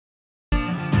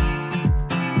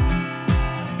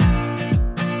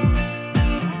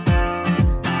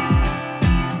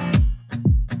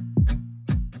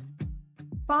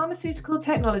Pharmaceutical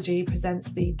Technology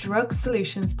presents the Drug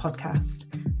Solutions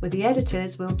podcast, where the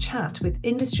editors will chat with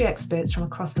industry experts from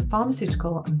across the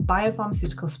pharmaceutical and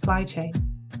biopharmaceutical supply chain.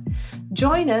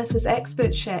 Join us as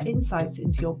experts share insights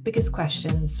into your biggest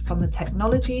questions, from the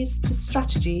technologies to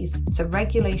strategies to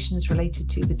regulations related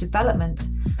to the development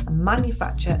and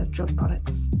manufacture of drug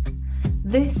products.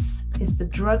 This is the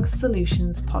Drug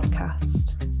Solutions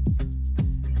podcast.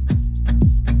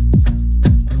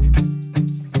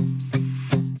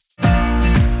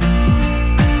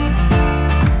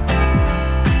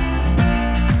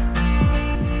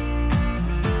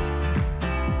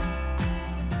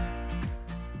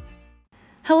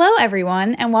 Hello,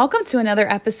 everyone, and welcome to another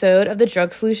episode of the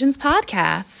Drug Solutions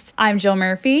Podcast. I'm Jill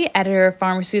Murphy, editor of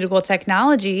Pharmaceutical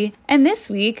Technology, and this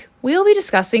week we will be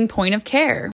discussing point of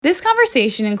care. This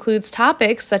conversation includes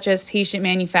topics such as patient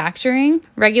manufacturing,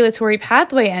 regulatory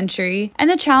pathway entry, and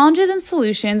the challenges and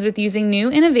solutions with using new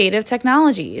innovative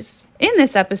technologies. In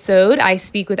this episode, I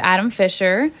speak with Adam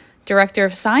Fisher, Director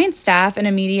of Science Staff and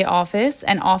Immediate Office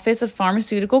and Office of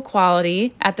Pharmaceutical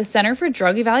Quality at the Center for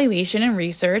Drug Evaluation and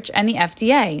Research and the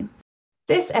FDA.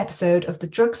 This episode of the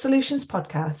Drug Solutions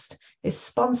podcast is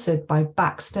sponsored by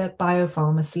Baxter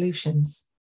Biopharma Solutions.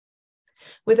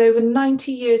 With over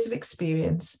 90 years of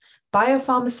experience,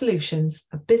 Biopharma Solutions,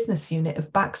 a business unit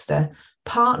of Baxter,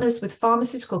 partners with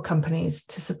pharmaceutical companies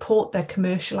to support their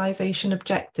commercialization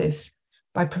objectives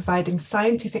by providing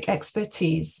scientific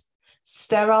expertise,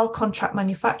 sterile contract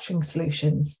manufacturing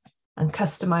solutions, and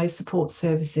customized support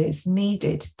services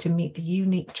needed to meet the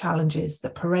unique challenges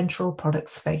that parenteral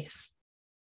products face.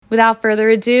 Without further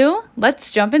ado,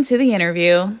 let's jump into the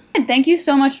interview. Thank you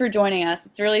so much for joining us.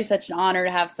 It's really such an honor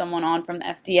to have someone on from the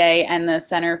FDA and the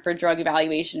Center for Drug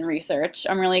Evaluation and Research.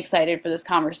 I'm really excited for this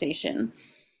conversation.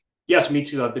 Yes, me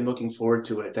too. I've been looking forward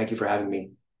to it. Thank you for having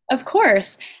me. Of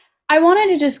course. I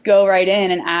wanted to just go right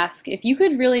in and ask if you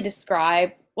could really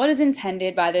describe what is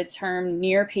intended by the term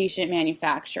near-patient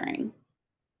manufacturing?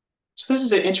 So this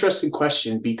is an interesting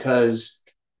question because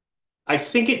I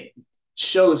think it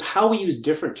shows how we use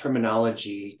different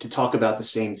terminology to talk about the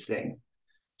same thing.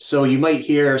 So you might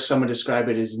hear someone describe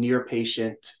it as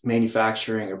near-patient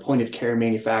manufacturing or point-of-care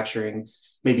manufacturing,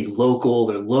 maybe local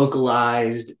or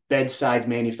localized, bedside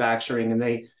manufacturing, and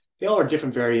they all are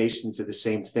different variations of the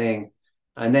same thing.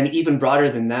 And then even broader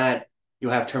than that, you'll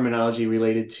have terminology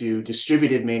related to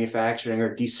distributed manufacturing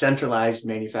or decentralized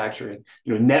manufacturing,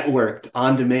 networked,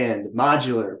 on-demand,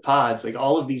 modular, pods, like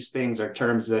all of these things are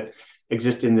terms that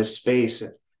exist in this space.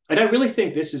 And I really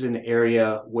think this is an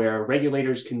area where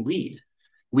regulators can lead.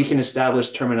 We can establish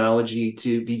terminology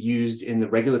to be used in the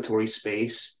regulatory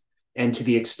space, and to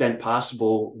the extent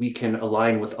possible, we can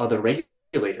align with other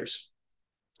regulators.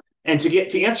 And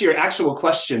to answer your actual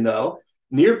question, though,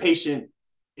 near patient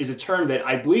is a term that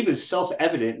I believe is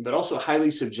self-evident, but also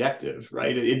highly subjective,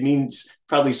 right? It means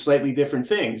probably slightly different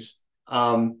things.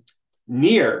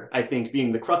 Near, I think,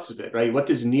 being the crux of it, right? What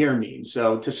does near mean?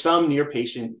 So to some, near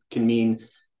patient can mean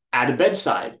at a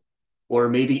bedside, or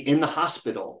maybe in the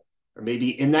hospital, or maybe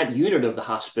in that unit of the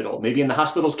hospital, maybe in the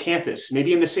hospital's campus,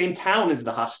 maybe in the same town as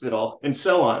the hospital, and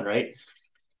so on, right?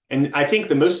 And I think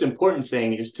the most important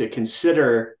thing is to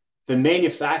consider the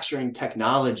manufacturing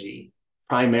technology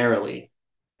primarily,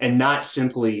 and not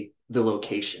simply the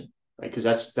location, right?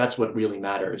 Because that's what really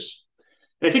matters.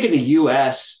 And I think in the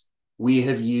US, we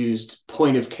have used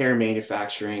point of care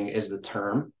manufacturing as the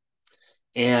term.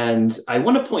 And I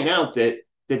want to point out that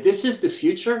this is the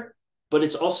future, but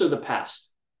it's also the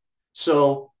past.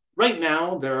 So right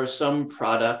now, there are some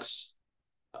products,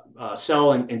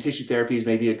 cell and tissue therapies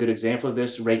may be a good example of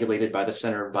this, regulated by the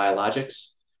Center of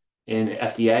Biologics in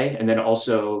FDA, and then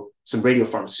also some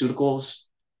radiopharmaceuticals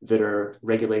that are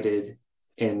regulated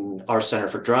in our Center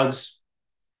for Drugs.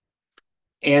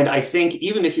 And I think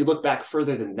even if you look back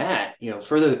further than that,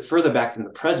 further back than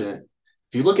the present,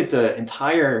 if you look at the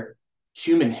entire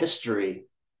human history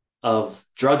of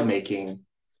drug making,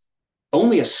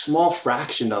 only a small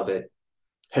fraction of it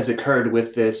has occurred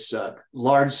with this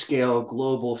large-scale,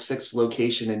 global, fixed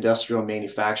location industrial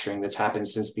manufacturing that's happened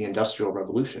since the Industrial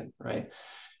Revolution, right?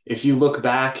 If you look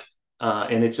back,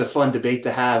 and it's a fun debate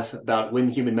to have about when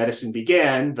human medicine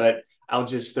began, but I'll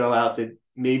just throw out that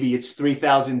maybe it's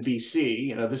 3000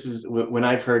 BC. This is when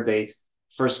I've heard they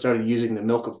first started using the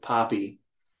milk of poppy.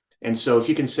 And so if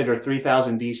you consider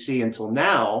 3000 BC until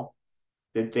now,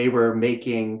 that they were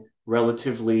making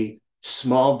relatively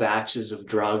small batches of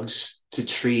drugs to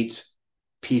treat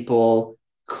people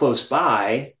close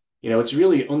by, it's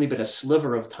really only been a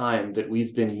sliver of time that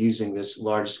we've been using this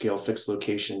large-scale fixed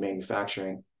location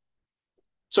manufacturing.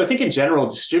 So I think in general,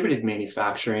 distributed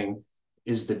manufacturing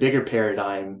is the bigger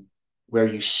paradigm where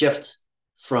you shift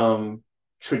from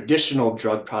traditional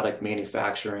drug product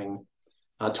manufacturing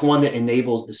to one that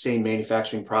enables the same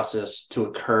manufacturing process to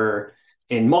occur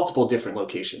in multiple different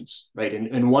locations, right?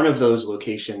 And one of those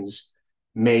locations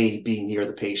may be near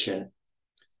the patient.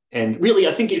 And really,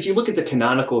 I think if you look at the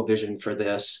canonical vision for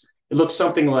this, it looks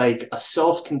something like a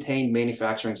self-contained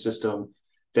manufacturing system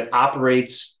that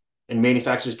operates and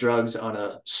manufactures drugs on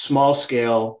a small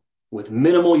scale with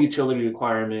minimal utility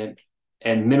requirement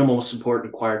and minimal support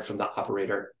required from the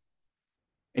operator.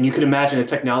 And you can imagine a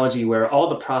technology where all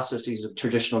the processes of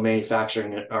traditional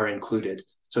manufacturing are included.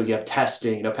 So you have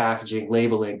testing, packaging,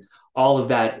 labeling, all of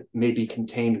that may be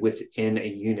contained within a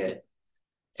unit.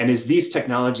 And as these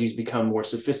technologies become more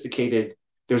sophisticated,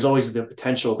 there's always the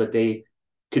potential that they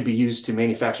could be used to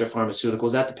manufacture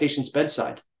pharmaceuticals at the patient's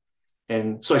bedside.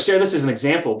 And so I share this as an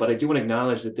example, but I do want to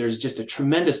acknowledge that there's just a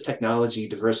tremendous technology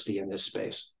diversity in this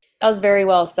space. That was very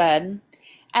well said.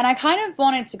 And I kind of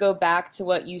wanted to go back to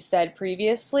what you said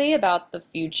previously about the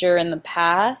future and the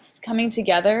past coming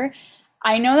together.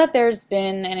 I know that there's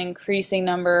been an increasing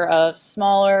number of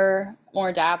smaller, more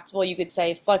adaptable, you could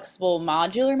say flexible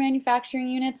modular manufacturing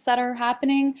units that are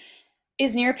happening.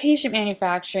 Is near patient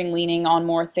manufacturing leaning on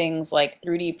more things like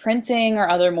 3D printing or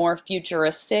other more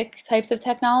futuristic types of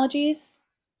technologies?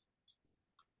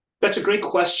 That's a great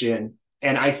question.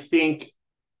 And I think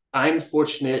I'm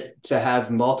fortunate to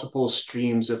have multiple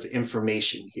streams of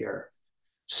information here.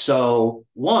 So,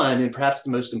 one, and perhaps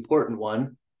the most important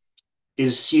one,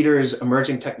 is CEDAR's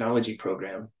Emerging Technology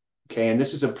Program. Okay, and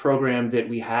this is a program that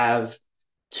we have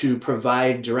to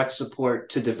provide direct support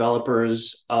to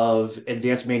developers of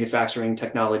advanced manufacturing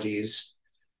technologies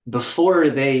before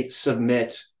they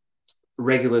submit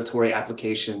regulatory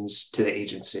applications to the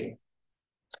agency.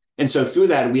 And so through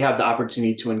that, we have the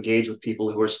opportunity to engage with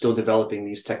people who are still developing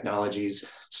these technologies,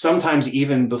 sometimes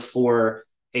even before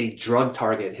a drug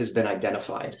target has been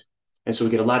identified. And so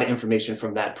we get a lot of information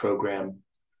from that program.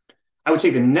 I would say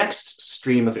the next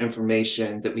stream of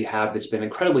information that we have that's been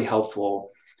incredibly helpful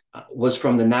was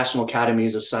from the National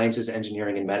Academies of Sciences,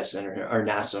 Engineering, and Medicine, or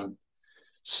NASEM.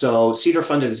 So CEDAR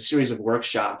funded a series of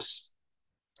workshops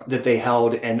that they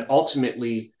held, and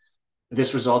ultimately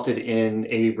this resulted in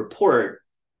a report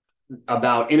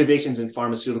about innovations in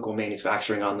pharmaceutical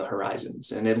manufacturing on the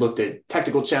horizons. And it looked at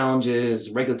technical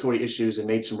challenges, regulatory issues, and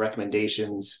made some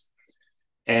recommendations.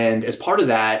 And as part of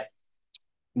that,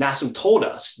 NASEM told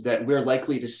us that we're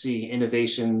likely to see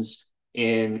innovations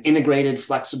in integrated,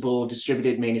 flexible,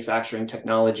 distributed manufacturing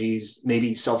technologies,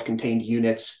 maybe self-contained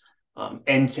units,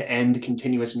 end-to-end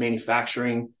continuous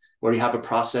manufacturing, where you have a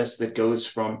process that goes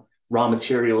from raw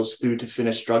materials through to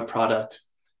finished drug product,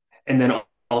 and then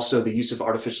also the use of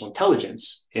artificial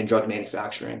intelligence in drug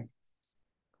manufacturing.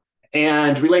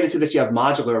 And related to this, you have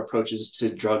modular approaches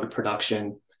to drug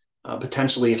production,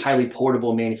 potentially highly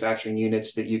portable manufacturing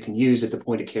units that you can use at the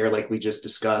point of care, like we just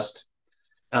discussed.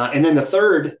 And then the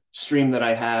third stream that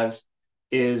I have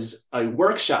is a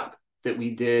workshop that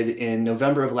we did in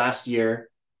November of last year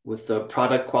with the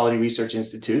Product Quality Research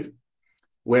Institute,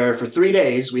 where for 3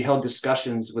 days we held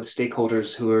discussions with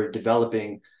stakeholders who are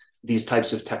developing these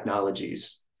types of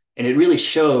technologies. And it really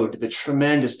showed the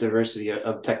tremendous diversity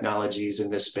of technologies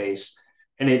in this space.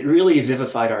 And it really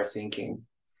vivified our thinking.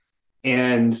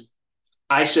 And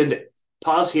I should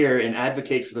pause here and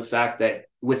advocate for the fact that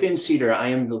within CEDAR, I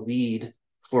am the lead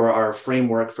for our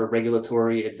framework for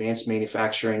regulatory advanced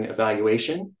manufacturing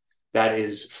evaluation. That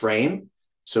is FRAME.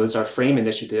 So it's our FRAME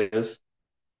initiative.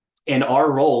 And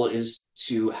our role is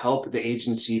to help the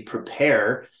agency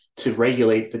prepare to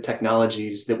regulate the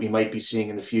technologies that we might be seeing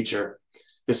in the future,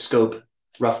 the scope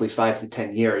roughly 5 to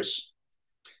 10 years.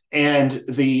 And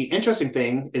the interesting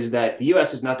thing is that the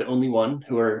US is not the only one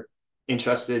who are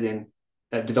interested in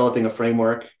developing a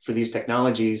framework for these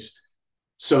technologies.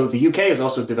 So the UK is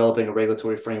also developing a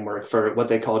regulatory framework for what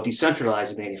they call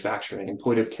decentralized manufacturing and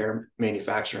point of care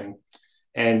manufacturing.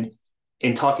 And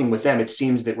in talking with them, it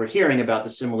seems that we're hearing about the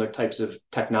similar types of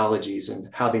technologies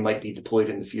and how they might be deployed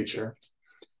in the future.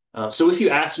 So if you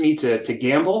ask me to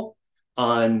gamble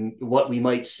on what we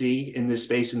might see in this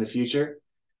space in the future,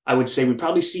 I would say we'd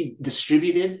probably see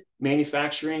distributed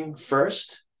manufacturing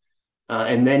first,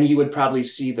 and then you would probably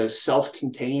see the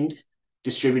self-contained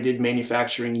distributed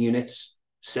manufacturing units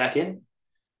second,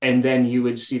 and then you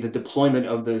would see the deployment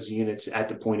of those units at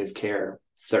the point of care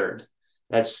third.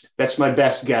 That's my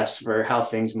best guess for how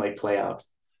things might play out.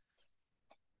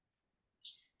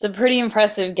 It's a pretty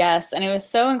impressive guess, and it was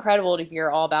so incredible to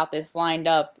hear all about this lined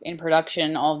up in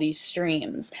production, all these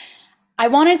streams. I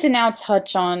wanted to now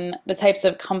touch on the types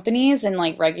of companies and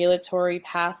like regulatory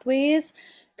pathways.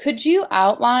 Could you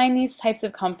outline these types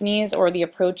of companies or the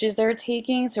approaches they're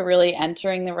taking to really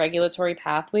entering the regulatory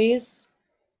pathways?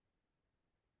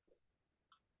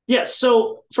 Yeah,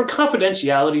 so for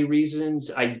confidentiality reasons,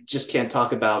 I just can't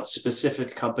talk about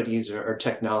specific companies or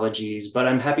technologies, but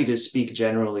I'm happy to speak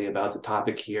generally about the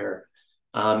topic here.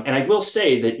 And I will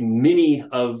say that many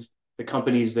of the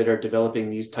companies that are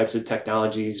developing these types of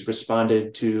technologies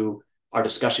responded to our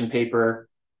discussion paper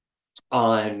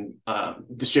on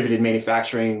distributed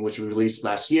manufacturing, which we released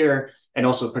last year, and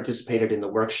also participated in the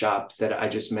workshop that I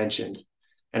just mentioned.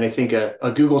 And I think a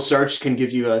Google search can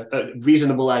give you a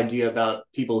reasonable idea about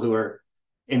people who are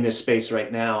in this space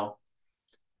right now.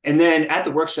 And then at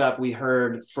the workshop, we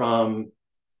heard from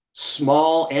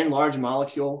small and large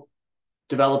molecule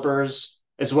developers,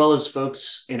 as well as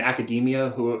folks in academia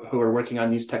who are working on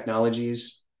these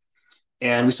technologies.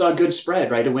 And we saw a good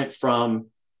spread, right? It went from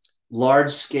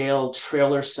large scale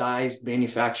trailer sized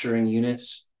manufacturing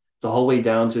units the whole way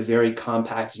down to very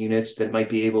compact units that might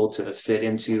be able to fit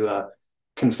into a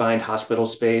confined hospital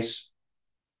space.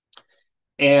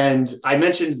 And I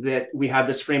mentioned that we have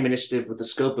this frame initiative with a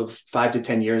scope of 5 to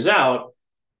 10 years out,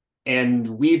 and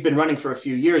we've been running for a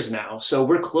few years now. So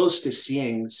we're close to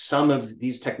seeing some of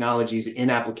these technologies in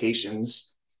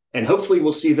applications, and hopefully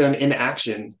we'll see them in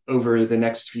action over the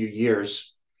next few years.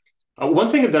 One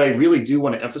thing that I really do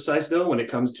want to emphasize, though, when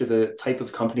it comes to the type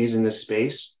of companies in this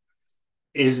space,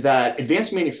 is that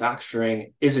advanced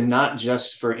manufacturing is not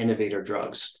just for innovator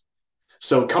drugs.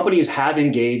 So companies have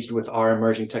engaged with our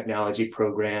emerging technology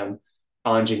program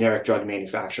on generic drug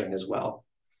manufacturing as well.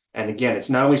 And again, it's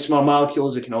not only small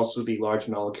molecules, it can also be large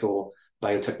molecule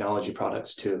biotechnology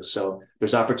products too. So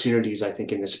there's opportunities, I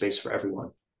think, in this space for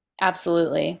everyone.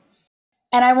 Absolutely.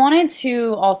 And I wanted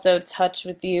to also touch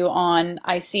with you on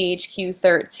ICHQ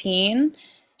 13.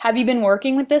 Have you been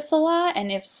working with this a lot?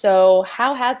 And if so,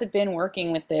 how has it been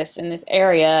working with this in this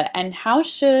area? And how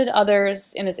should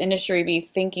others in this industry be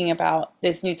thinking about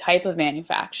this new type of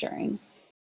manufacturing?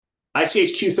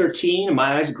 ICHQ 13, in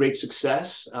my eyes, a great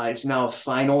success. It's now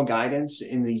final guidance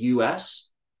in the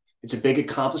US. It's a big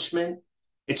accomplishment.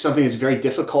 It's something that's very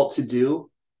difficult to do.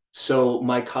 So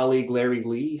my colleague, Larry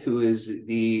Lee, who is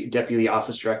the Deputy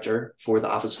Office Director for the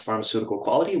Office of Pharmaceutical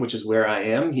Quality, which is where I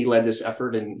am, he led this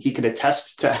effort and he could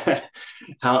attest to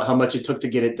how much it took to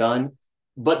get it done.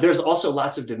 But there's also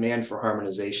lots of demand for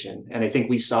harmonization. And I think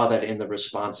we saw that in the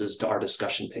responses to our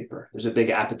discussion paper. There's a big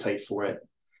appetite for it.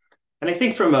 And I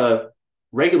think from a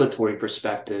regulatory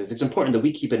perspective, it's important that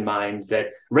we keep in mind that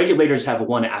regulators have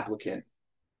one applicant,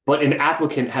 but an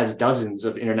applicant has dozens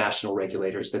of international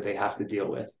regulators that they have to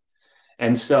deal with.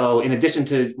 And so in addition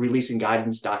to releasing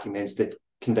guidance documents that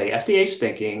convey FDA's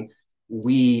thinking,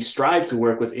 we strive to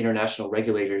work with international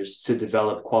regulators to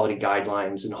develop quality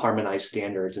guidelines and harmonize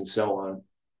standards and so on.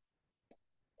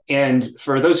 And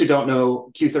for those who don't know,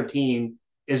 Q13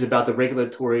 is about the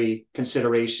regulatory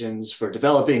considerations for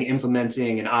developing,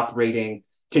 implementing, and operating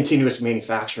continuous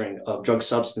manufacturing of drug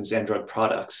substance and drug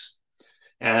products.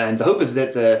 And the hope is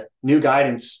that the new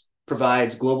guidance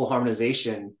provides global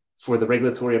harmonization for the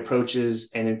regulatory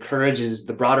approaches and encourages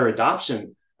the broader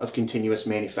adoption of continuous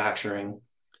manufacturing.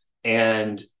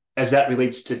 And as that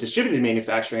relates to distributed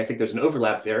manufacturing, I think there's an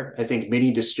overlap there. I think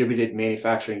many distributed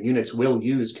manufacturing units will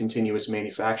use continuous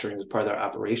manufacturing as part of their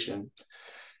operation.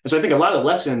 And so I think a lot of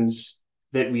lessons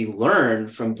that we learned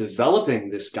from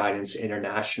developing this guidance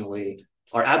internationally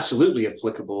are absolutely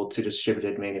applicable to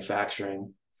distributed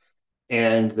manufacturing.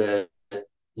 And the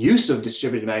use of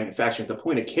distributed manufacturing at the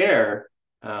point of care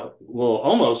will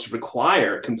almost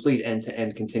require complete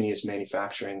end-to-end continuous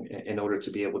manufacturing in order to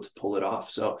be able to pull it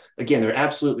off. So again, there are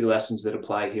absolutely lessons that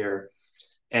apply here.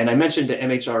 And I mentioned the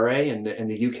MHRA in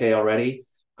the UK already,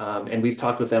 and we've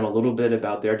talked with them a little bit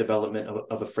about their development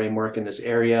of a framework in this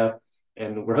area.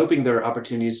 And we're hoping there are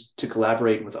opportunities to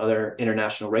collaborate with other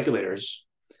international regulators.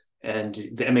 And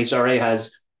the MHRA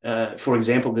has for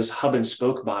example, this hub and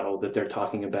spoke model that they're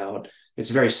talking about. It's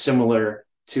very similar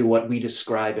to what we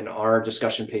describe in our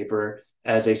discussion paper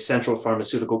as a central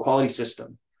pharmaceutical quality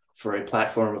system for a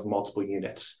platform of multiple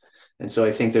units. And so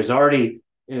I think there's already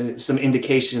some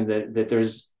indication that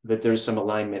there's some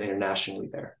alignment internationally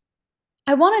there.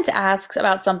 I wanted to ask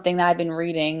about something that I've been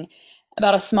reading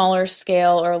about a smaller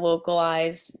scale or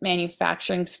localized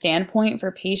manufacturing standpoint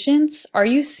for patients. Are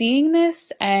you seeing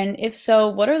this? And if so,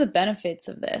 what are the benefits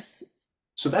of this?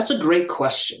 So that's a great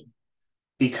question,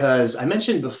 because I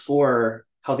mentioned before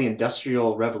how the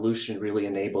Industrial Revolution really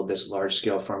enabled this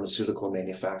large-scale pharmaceutical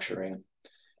manufacturing.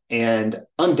 And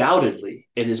undoubtedly,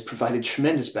 it has provided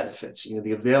tremendous benefits. You know,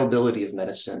 the availability of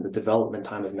medicine, the development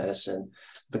time of medicine,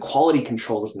 the quality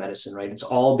control of medicine, right? It's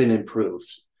all been improved.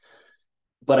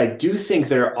 But I do think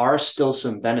there are still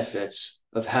some benefits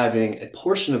of having a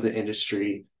portion of the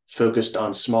industry focused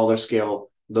on smaller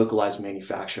scale, localized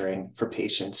manufacturing for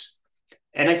patients.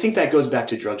 And I think that goes back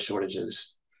to drug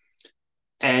shortages.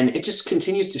 And it just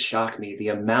continues to shock me the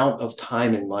amount of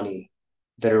time and money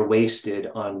that are wasted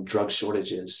on drug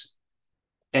shortages.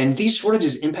 And these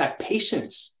shortages impact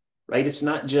patients, right? It's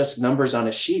not just numbers on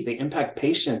a sheet, they impact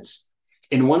patients.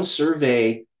 In one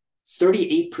survey,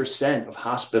 38% of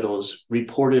hospitals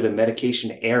reported a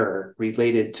medication error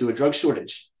related to a drug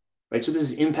shortage, right? So this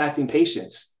is impacting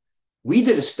patients. We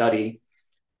did a study,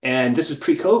 and this was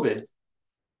pre-COVID.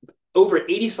 Over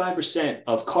 85%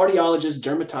 of cardiologists,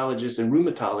 dermatologists, and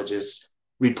rheumatologists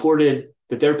reported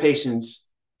that their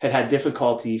patients had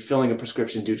difficulty filling a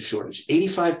prescription due to shortage.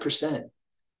 85%.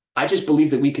 I just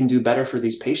believe that we can do better for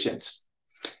these patients.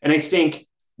 And I think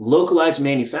localized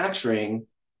manufacturing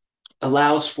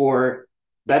allows for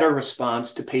better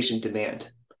response to patient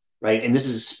demand, right? And this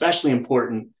is especially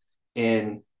important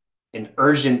in an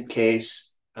urgent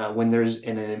case, when there's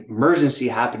an emergency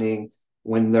happening,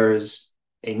 when there's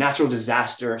a natural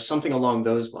disaster, something along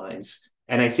those lines.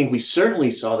 And I think we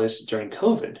certainly saw this during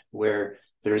COVID, where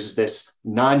there's this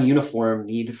non-uniform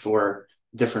need for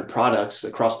different products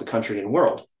across the country and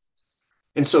world.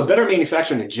 And so better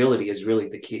manufacturing agility is really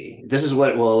the key. This is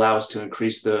what will allow us to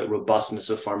increase the robustness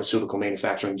of pharmaceutical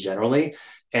manufacturing generally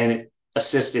and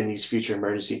assist in these future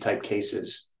emergency type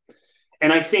cases.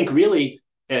 And I think really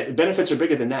benefits are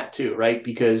bigger than that too, right?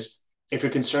 Because if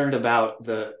you're concerned about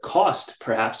the cost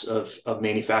perhaps of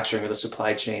manufacturing or the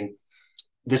supply chain,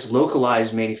 this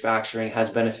localized manufacturing has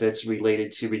benefits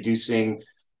related to reducing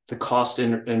the cost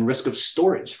and risk of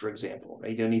storage, for example,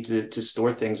 right? You don't need to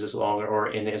store things as long or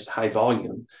in as high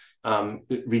volume,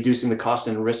 reducing the cost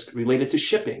and risk related to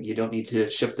shipping. You don't need to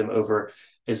ship them over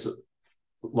as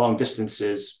long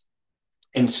distances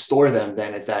and store them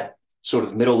then at that sort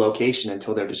of middle location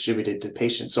until they're distributed to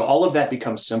patients. So all of that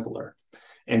becomes simpler.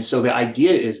 And so the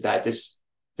idea is that this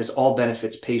all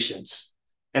benefits patients.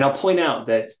 And I'll point out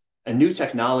that a new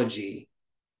technology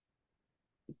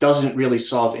doesn't really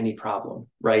solve any problem,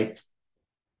 right?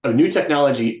 A new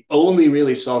technology only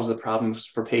really solves the problems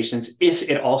for patients if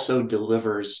it also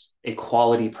delivers a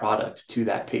quality product to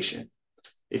that patient.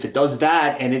 If it does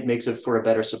that and it makes it for a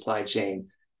better supply chain,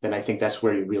 then I think that's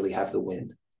where you really have the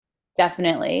win.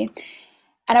 Definitely.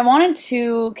 And I wanted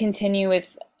to continue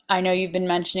with, I know you've been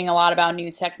mentioning a lot about new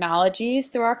technologies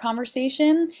through our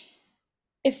conversation.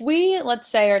 If we, let's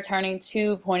say, are turning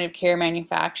to point of care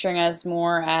manufacturing as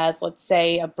more as, let's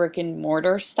say, a brick and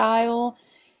mortar style,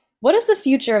 what does the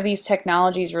future of these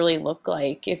technologies really look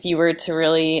like if you were to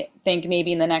really think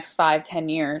maybe in the next 5, 10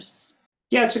 years?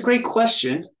 Yeah, it's a great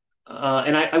question.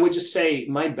 And I would just say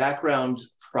my background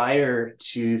prior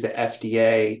to the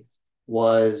FDA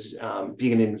was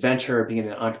being an inventor, being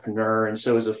an entrepreneur. And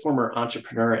so as a former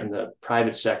entrepreneur in the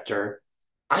private sector,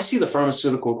 I see the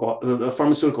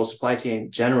pharmaceutical supply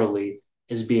chain generally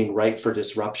as being ripe for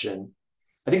disruption.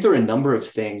 I think there are a number of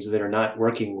things that are not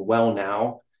working well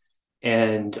now.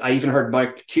 And I even heard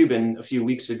Mark Cuban a few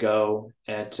weeks ago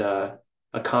at a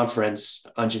conference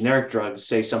on generic drugs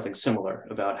say something similar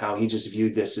about how he just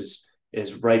viewed this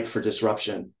as ripe for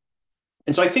disruption.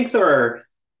 And so I think there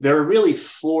are really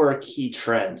four key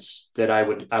trends that I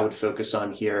would focus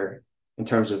on here in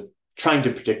terms of trying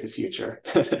to predict the future.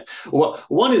 Well,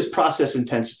 one is process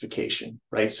intensification,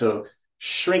 right? So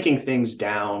shrinking things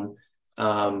down,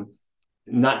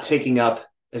 not taking up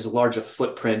as large a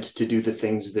footprint to do the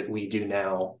things that we do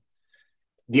now.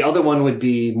 The other one would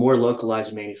be more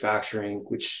localized manufacturing,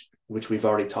 which we've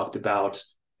already talked about.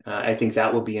 I think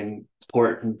that will be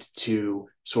important to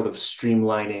sort of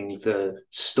streamlining the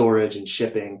storage and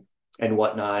shipping and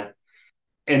whatnot.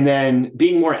 And then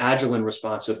being more agile and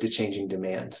responsive to changing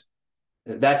demand.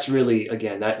 That's really,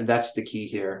 again, that's the key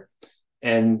here.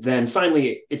 And then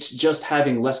finally, it's just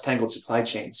having less tangled supply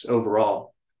chains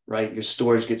overall, right? Your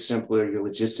storage gets simpler, your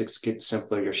logistics get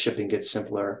simpler, your shipping gets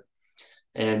simpler.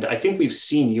 And I think we've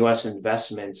seen US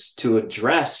investments to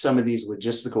address some of these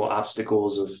logistical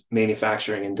obstacles of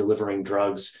manufacturing and delivering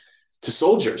drugs to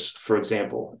soldiers, for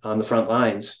example, on the front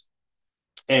lines.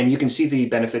 And you can see the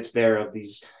benefits there of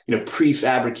these,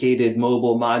 prefabricated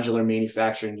mobile modular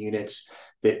manufacturing units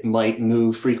that might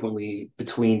move frequently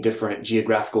between different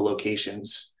geographical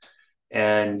locations.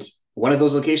 And one of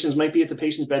those locations might be at the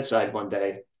patient's bedside one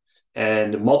day.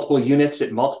 And multiple units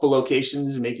at multiple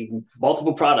locations making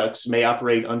multiple products may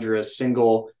operate under a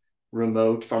single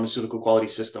remote pharmaceutical quality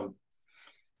system.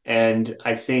 And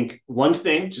I think one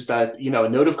thing, just a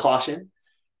note of caution,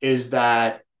 is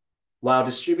that while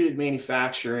distributed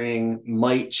manufacturing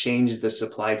might change the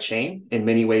supply chain in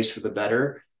many ways for the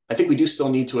better, I think we do still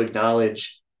need to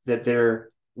acknowledge that there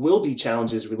will be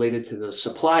challenges related to the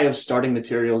supply of starting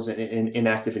materials and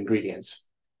inactive ingredients,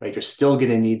 right? You're still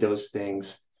going to need those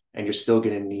things, and you're still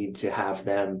going to need to have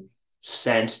them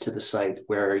sent to the site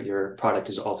where your product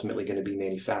is ultimately going to be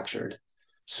manufactured.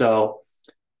 So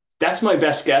that's my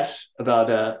best guess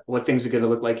about what things are going to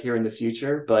look like here in the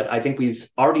future. But I think we've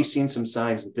already seen some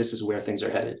signs that this is where things are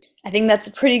headed. I think that's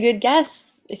a pretty good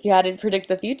guess if you had to predict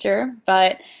the future.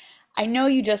 But I know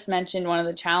you just mentioned one of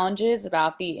the challenges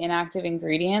about the inactive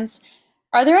ingredients.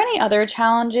 Are there any other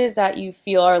challenges that you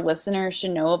feel our listeners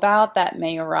should know about that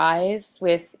may arise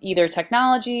with either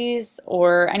technologies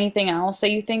or anything else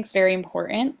that you think is very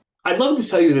important? I'd love to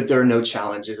tell you that there are no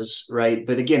challenges, right?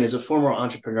 But again, as a former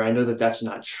entrepreneur, I know that that's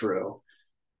not true.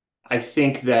 I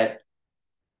think that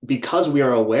because we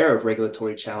are aware of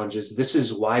regulatory challenges, this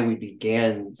is why we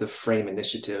began the FRAME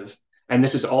initiative. And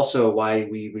this is also why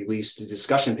we released a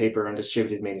discussion paper on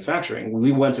distributed manufacturing.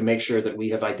 We want to make sure that we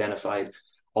have identified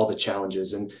all the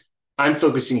challenges. And I'm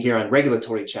focusing here on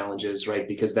regulatory challenges, right?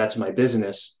 Because that's my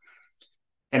business.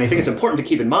 And I think it's important to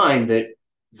keep in mind that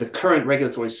the current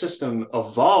regulatory system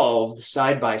evolved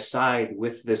side by side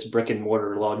with this brick and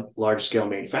mortar large scale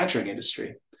manufacturing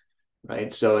industry,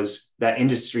 right? So as that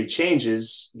industry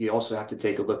changes, you also have to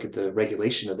take a look at the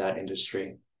regulation of that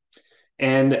industry.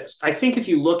 And I think if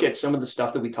you look at some of the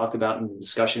stuff that we talked about in the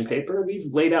discussion paper,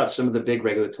 we've laid out some of the big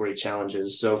regulatory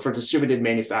challenges. So for distributed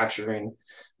manufacturing,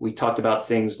 we talked about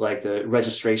things like the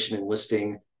registration and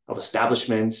listing of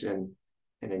establishments and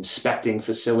inspecting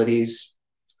facilities,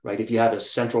 right? If you have a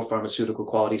central pharmaceutical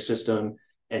quality system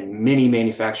and many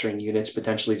manufacturing units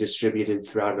potentially distributed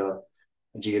throughout a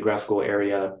geographical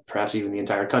area, perhaps even the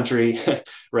entire country,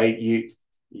 right?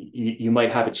 You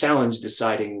might have a challenge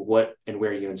deciding what and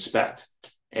where you inspect.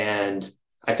 And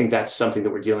I think that's something that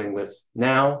we're dealing with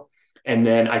now. And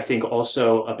then I think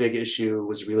also a big issue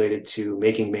was related to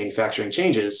making manufacturing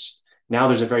changes. Now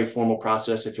there's a very formal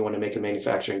process if you want to make a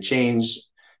manufacturing change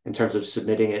in terms of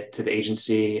submitting it to the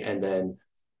agency and then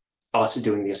also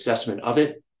doing the assessment of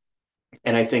it.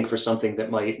 And I think for something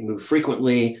that might move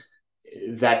frequently,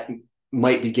 that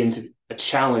might begin to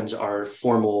challenge our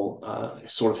formal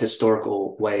sort of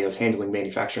historical way of handling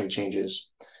manufacturing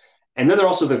changes. And then there are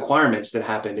also the requirements that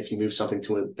happen if you move something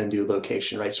to a new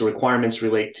location, right? So requirements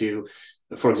relate to,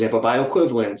 for example,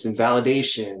 bioequivalence and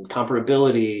validation,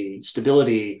 comparability,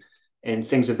 stability, and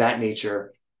things of that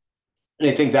nature. And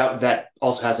I think that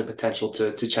also has a potential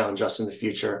to challenge us in the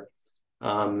future.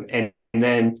 And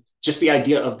then just the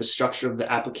idea of the structure of the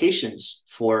applications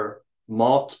for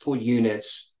multiple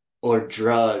units or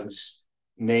drugs,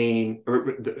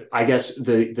 I guess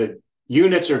the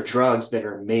units or drugs that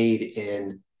are made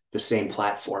in the same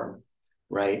platform,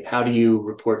 right? How do you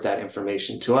report that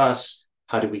information to us?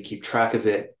 How do we keep track of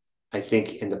it? I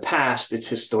think in the past, it's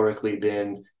historically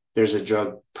been there's a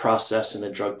drug process and a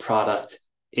drug product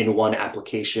in one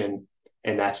application,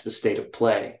 and that's the state of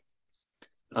play.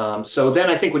 So then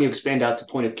I think when you expand out to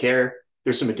point of care,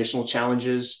 there's some additional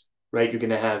challenges, right? You're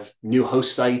going to have new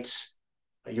host sites.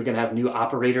 You're going to have new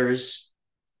operators.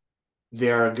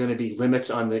 There are going to be limits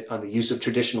on the use of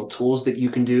traditional tools that you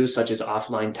can do, such as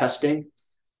offline testing.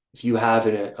 If you have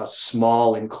a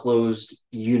small enclosed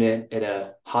unit at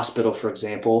a hospital, for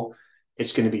example,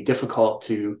 it's going to be difficult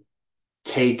to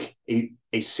take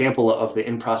a sample of the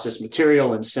in-process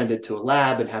material and send it to a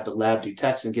lab and have the lab do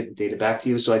tests and give the data back to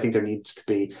you. So I think there needs to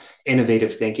be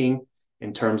innovative thinking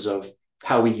in terms of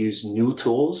how we use new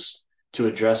tools to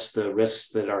address the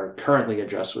risks that are currently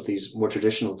addressed with these more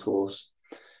traditional tools.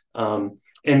 And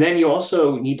then you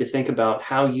also need to think about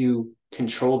how you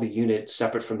control the unit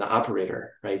separate from the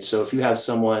operator, right? So if you have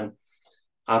someone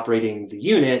operating the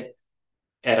unit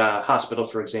at a hospital,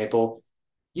 for example,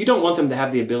 you don't want them to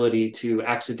have the ability to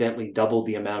accidentally double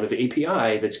the amount of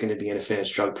API that's going to be in a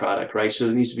finished drug product, right? So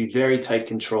there needs to be very tight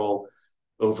control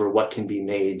over what can be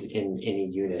made in any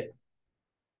unit.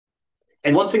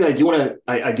 And one thing that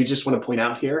I do just want to point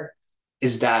out here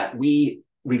is that we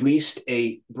released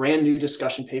a brand new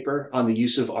discussion paper on the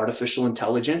use of artificial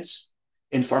intelligence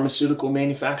in pharmaceutical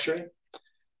manufacturing.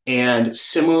 And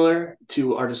similar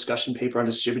to our discussion paper on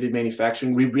distributed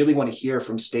manufacturing, we really want to hear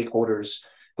from stakeholders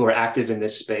who are active in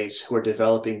this space, who are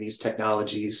developing these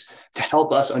technologies to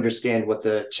help us understand what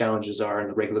the challenges are on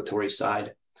the regulatory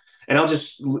side. And I'll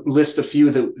just list a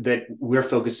few that we're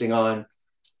focusing on.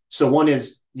 So one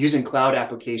is using cloud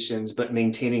applications, but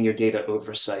maintaining your data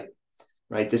oversight,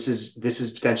 right? This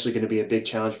is potentially going to be a big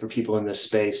challenge for people in this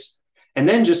space. And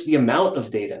then just the amount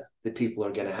of data that people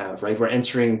are going to have, right? We're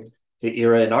entering the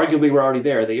era, and arguably we're already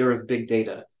there, the era of big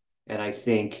data. And I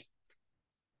think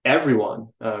everyone,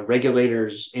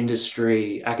 regulators,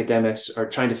 industry, academics, are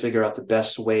trying to figure out the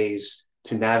best ways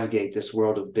to navigate this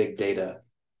world of big data.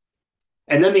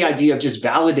 And then the idea of just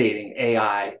validating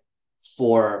AI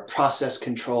for process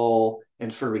control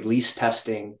and for release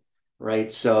testing,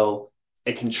 right? So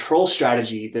a control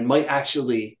strategy that might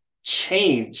actually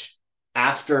change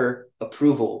after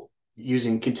approval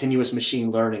using continuous machine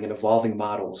learning and evolving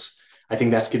models. I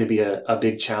think that's going to be a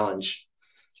big challenge.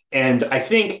 And I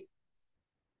think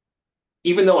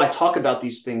even though I talk about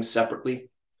these things separately,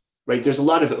 right, there's a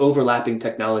lot of overlapping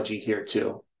technology here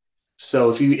too.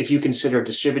 So if you consider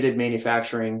distributed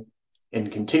manufacturing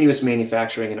and continuous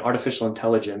manufacturing and artificial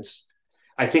intelligence,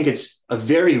 I think it's a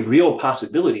very real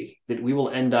possibility that we will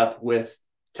end up with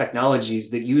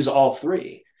technologies that use all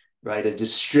three, right? A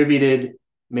distributed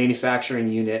manufacturing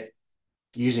unit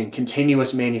using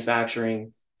continuous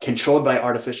manufacturing controlled by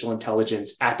artificial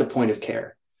intelligence at the point of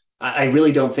care. I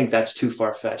really don't think that's too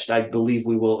far-fetched. I believe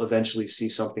we will eventually see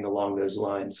something along those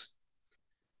lines.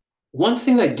 One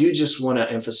thing I do just want to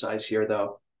emphasize here,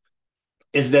 though,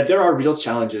 is that there are real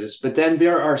challenges, but then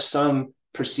there are some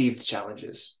perceived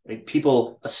challenges. Right?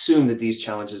 People assume that these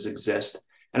challenges exist.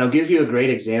 And I'll give you a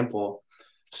great example.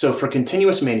 So for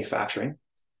continuous manufacturing,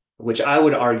 which I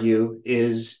would argue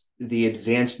is the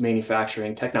advanced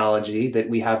manufacturing technology that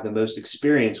we have the most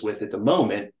experience with at the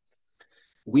moment,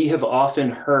 we have often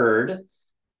heard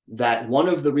that one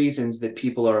of the reasons that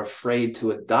people are afraid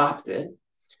to adopt it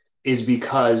is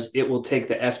because it will take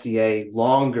the FDA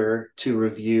longer to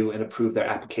review and approve their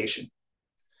application.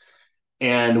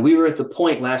 And we were at the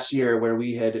point last year where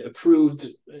we had approved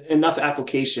enough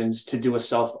applications to do a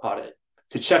self-audit,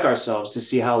 to check ourselves to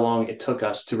see how long it took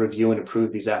us to review and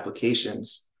approve these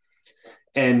applications.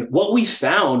 And what we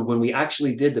found when we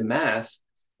actually did the math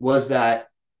was that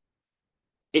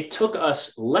it took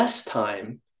us less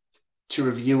time to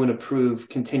review and approve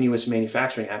continuous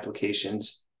manufacturing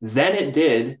applications than it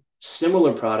did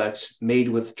similar products made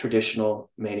with traditional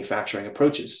manufacturing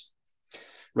approaches,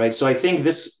 right? So I think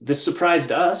this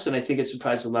surprised us, and I think it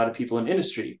surprised a lot of people in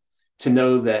industry to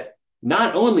know that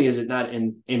not only is it not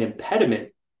an impediment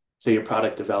to your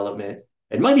product development,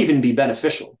 it might even be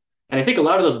beneficial. And I think a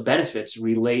lot of those benefits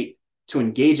relate to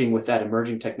engaging with that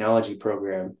emerging technology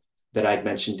program that I'd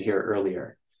mentioned here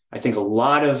earlier. I think a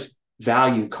lot of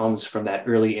value comes from that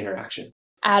early interaction.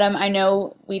 Adam, I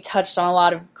know we touched on a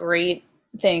lot of great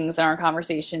things in our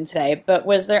conversation today, but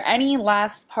was there any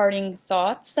last parting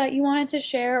thoughts that you wanted to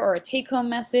share or a take-home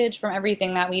message from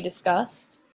everything that we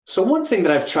discussed? So one thing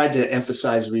that I've tried to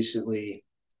emphasize recently,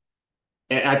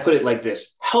 and I put it like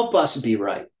this: help us be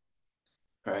right.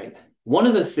 All right. One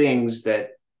of the things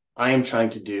that I am trying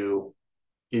to do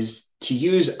is to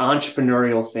use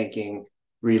entrepreneurial thinking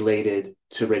related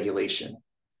to regulation.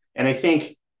 And I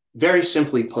think, very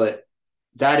simply put,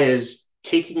 that is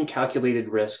taking calculated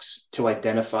risks to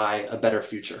identify a better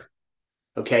future.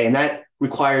 Okay. And that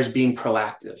requires being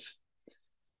proactive.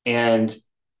 And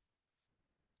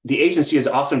the agency is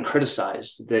often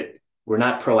criticized that we're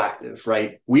not proactive,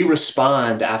 right? We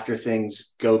respond after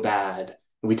things go bad.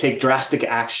 We take drastic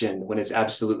action when it's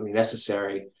absolutely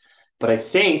necessary. But I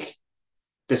think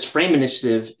this FRAME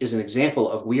initiative is an example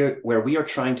of where we are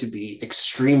trying to be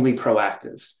extremely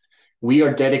proactive. We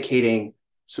are dedicating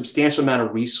substantial amount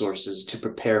of resources to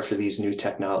prepare for these new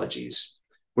technologies.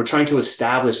 We're trying to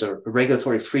establish a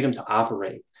regulatory freedom to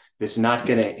operate that's not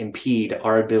going to impede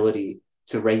our ability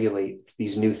to regulate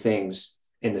these new things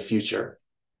in the future.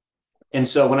 And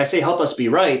so when I say help us be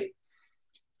right,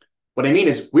 what I mean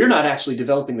is we're not actually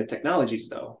developing the technologies,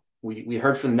 though. We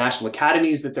heard from the national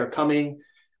academies that they're coming.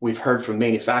 We've heard from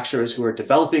manufacturers who are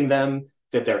developing them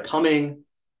that they're coming.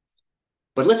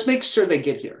 But let's make sure they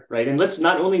get here, right? And let's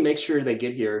not only make sure they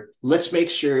get here, let's make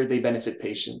sure they benefit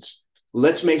patients.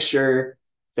 Let's make sure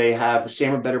they have the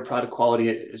same or better product quality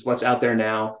as what's out there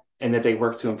now, and that they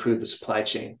work to improve the supply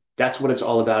chain. That's what it's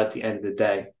all about at the end of the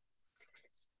day.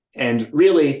 And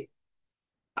really,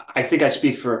 I think I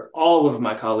speak for all of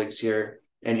my colleagues here,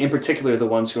 and in particular, the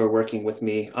ones who are working with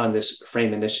me on this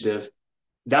FRAME initiative.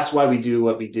 That's why we do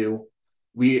what we do.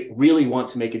 We really want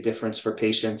to make a difference for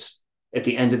patients. At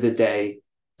the end of the day,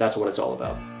 that's what it's all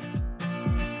about.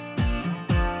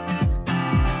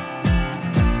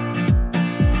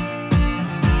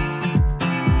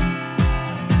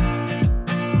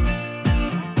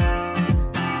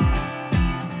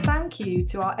 Thank you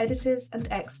to our editors and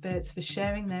experts for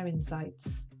sharing their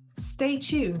insights. Stay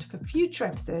tuned for future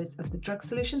episodes of the Drug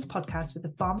Solutions podcast with the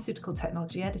Pharmaceutical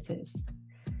Technology editors.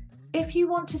 If you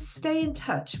want to stay in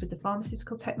touch with the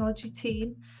Pharmaceutical Technology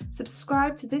team,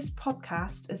 subscribe to this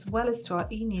podcast as well as to our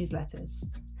e-newsletters.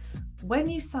 When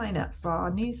you sign up for our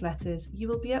newsletters, you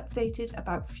will be updated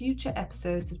about future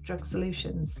episodes of Drug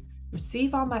Solutions,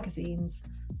 receive our magazines,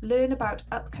 learn about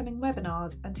upcoming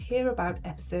webinars, and hear about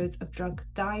episodes of Drug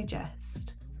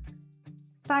Digest.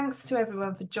 Thanks to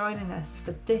everyone for joining us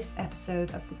for this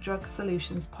episode of the Drug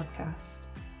Solutions podcast.